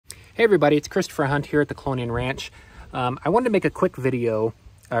Hey everybody, it's Christopher Hunt here at the Chelonian Ranch. I wanted to make a quick video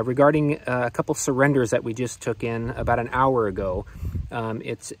regarding a couple surrenders that we just took in about an hour ago.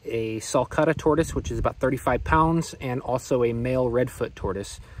 It's a Sulcata tortoise, which is about 35 pounds, and also a male redfoot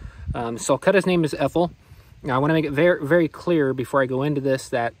tortoise. Sulcata's name is Ethel. Now I want to make it very clear before I go into this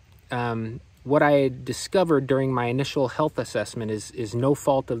that what I discovered during my initial health assessment is no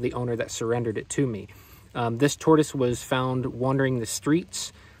fault of the owner that surrendered it to me. This tortoise was found wandering the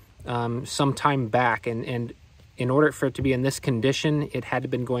streets some time back, and in order for it to be in this condition, it had to have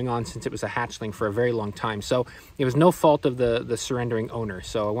been going on since it was a hatchling for a very long time. So it was no fault of the surrendering owner.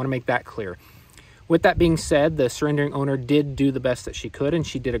 So I want to make that clear. With that being said, the surrendering owner did do the best that she could, and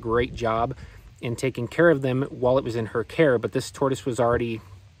she did a great job in taking care of them while it was in her care. But this tortoise was already,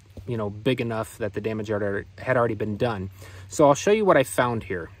 you know, big enough that the damage had already been done. So I'll show you what I found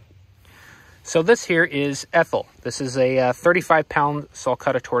here. So this here is Ethel. This is a 35-pound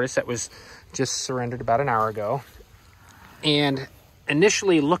Sulcata tortoise that was just surrendered about an hour ago. And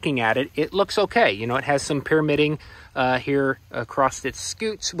initially looking at it, it looks okay. You know, it has some pyramiding here across its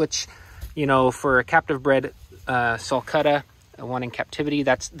scutes, which, you know, for a captive bred Sulcata, one in captivity,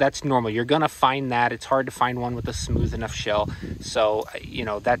 that's normal. You're gonna find that. It's hard to find one with a smooth enough shell. So, you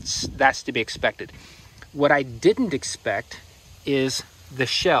know, that's to be expected. What I didn't expect is the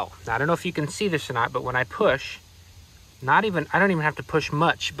shell. Now, I don't know if you can see this or not, but when I push, I don't even have to push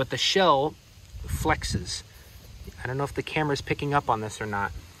much, but the shell flexes. I don't know if the camera's picking up on this or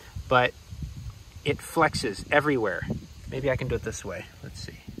not, but it flexes everywhere. Maybe I can do it this way. Let's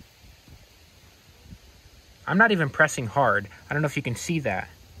see. I'm not even pressing hard. I don't know if you can see that.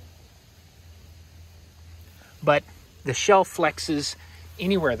 But the shell flexes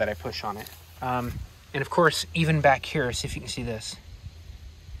anywhere that I push on it. And of course, even back here, see if you can see this.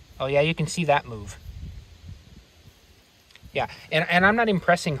 Oh yeah, you can see that move. Yeah, and I'm not even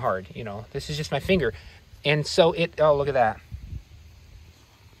pressing hard, you know. This is just my finger. And so oh, look at that.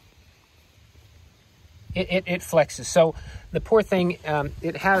 It flexes. So the poor thing,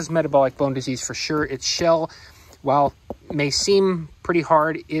 it has metabolic bone disease for sure. Its shell, while may seem pretty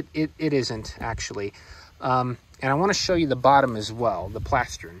hard, it isn't actually. And I want to show you the bottom as well, the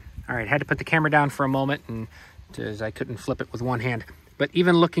plastron. All right, had to put the camera down for a moment, and as I couldn't flip it with one hand. But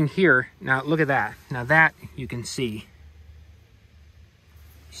even looking here, now look at that. Now that you can see.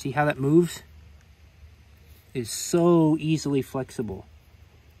 See how that moves? It's so easily flexible.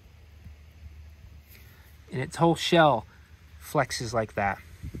 And its whole shell flexes like that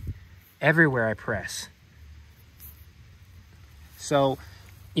everywhere I press. So,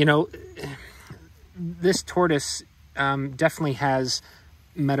 you know, this tortoise definitely has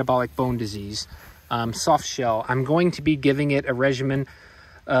metabolic bone disease. Soft shell. I'm going to be giving it a regimen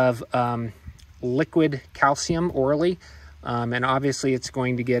of liquid calcium orally, and obviously it's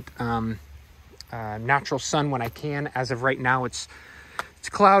going to get natural sun when I can. As of right now, it's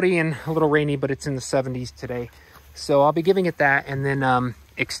cloudy and a little rainy, but it's in the 70s today. So I'll be giving it that, and then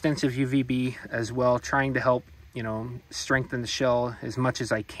extensive UVB as well, trying to help, you know, strengthen the shell as much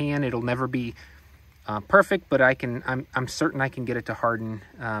as I can. It'll never be perfect, but I'm certain I can get it to harden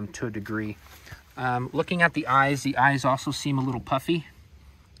to a degree. Looking at the eyes also seem a little puffy.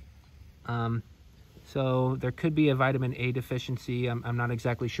 So there could be a vitamin A deficiency. I'm not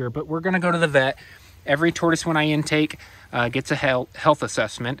exactly sure, but we're going to go to the vet. Every tortoise when I intake gets a health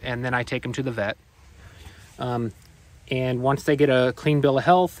assessment, and then I take them to the vet. And once they get a clean bill of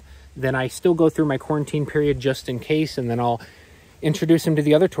health, then I still go through my quarantine period just in case, and then I'll introduce them to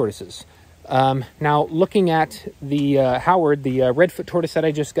the other tortoises. Now, looking at the Howard, the redfoot tortoise that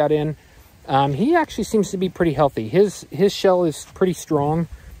I just got in, he actually seems to be pretty healthy. His shell is pretty strong.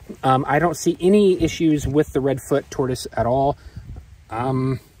 I don't see any issues with the redfoot tortoise at all.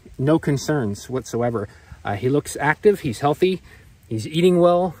 No concerns whatsoever. He looks active, he's healthy, he's eating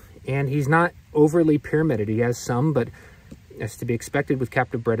well, and he's not overly pyramided. He has some, but that's to be expected with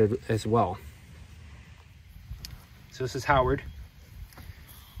captive bred as well. So this is Howard.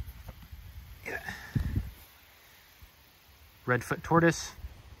 Yeah. Redfoot tortoise.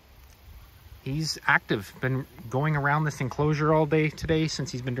 He's active, been going around this enclosure all day today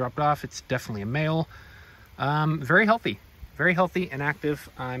since he's been dropped off. It's definitely a male. Very healthy and active.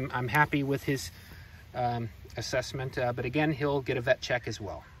 I'm happy with his assessment, but again, he'll get a vet check as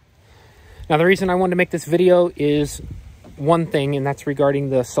well. Now, the reason I wanted to make this video is one thing, and that's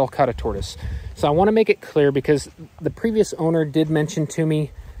regarding the Sulcata tortoise. So I want to make it clear because the previous owner did mention to me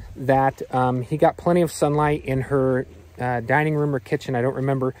that he got plenty of sunlight in her dining room or kitchen, I don't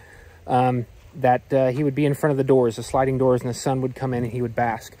remember, that he would be in front of the doors, the sliding doors, and the sun would come in and he would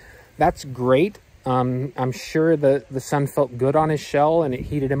bask. That's great. I'm sure the sun felt good on his shell and it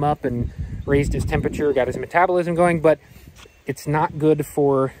heated him up and raised his temperature, got his metabolism going, but it's not good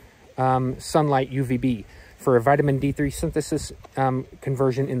for sunlight UVB, for a vitamin D3 synthesis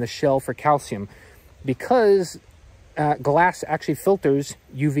conversion in the shell for calcium, because glass actually filters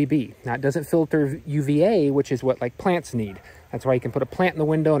UVB. Now, it doesn't filter UVA, which is what like plants need. That's why you can put a plant in the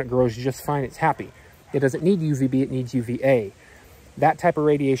window and it grows just fine, it's happy. It doesn't need UVB, it needs UVA. That type of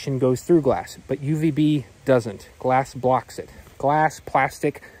radiation goes through glass, but UVB doesn't. Glass blocks it. Glass,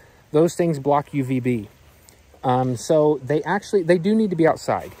 plastic, those things block UVB. So they do need to be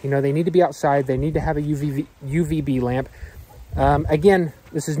outside. You know, they need to be outside. They need to have a UVB lamp. Again,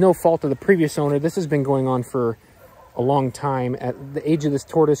 this is no fault of the previous owner. This has been going on for a long time. At the age of this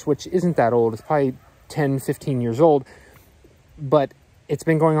tortoise, which isn't that old, it's probably 10, 15 years old, but it's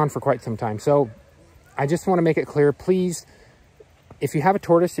been going on for quite some time. So I just want to make it clear, please, if you have a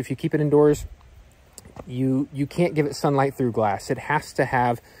tortoise, if you keep it indoors, you can't give it sunlight through glass. It has to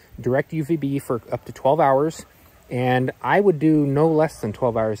have direct UVB for up to 12 hours. And I would do no less than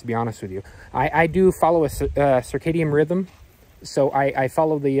 12 hours, to be honest with you. I do follow a circadian rhythm. So I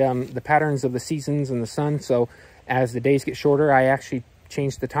follow the patterns of the seasons and the sun. So as the days get shorter, I actually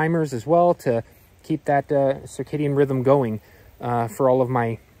change the timers as well to keep that circadian rhythm going for all of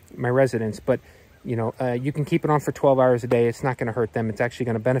my residents. But, you know, you can keep it on for 12 hours a day. It's not going to hurt them. It's actually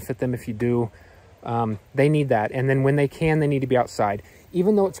going to benefit them if you do. They need that. And then when they can, they need to be outside.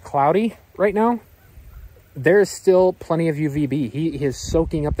 Even though it's cloudy right now, there is still plenty of UVB. He is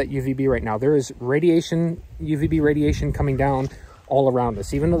soaking up that UVB right now. There is radiation, UVB radiation coming down all around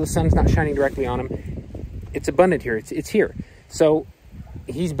us. Even though the sun's not shining directly on him, it's abundant here. It's here. So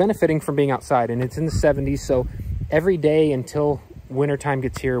he's benefiting from being outside, and it's in the 70s. So every day until wintertime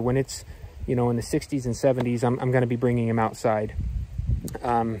gets here, when it's, you know, in the 60s and 70s, I'm going to be bringing him outside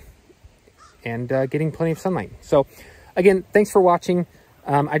and getting plenty of sunlight. So again, thanks for watching.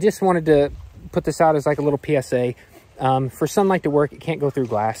 I just wanted to put this out as like a little PSA. For sunlight to work, it can't go through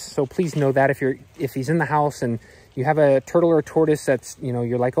glass. So please know that if he's in the house and you have a turtle or a tortoise that's, you know,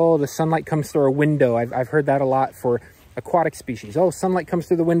 you're like, oh, the sunlight comes through a window. I've heard that a lot for aquatic species. Oh, sunlight comes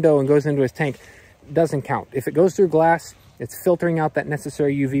through the window and goes into his tank. Doesn't count. If it goes through glass, it's filtering out that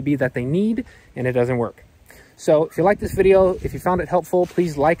necessary UVB that they need, and it doesn't work. So if you like this video, if you found it helpful,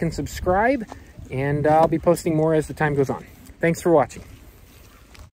 please like and subscribe, and I'll be posting more as the time goes on. Thanks for watching.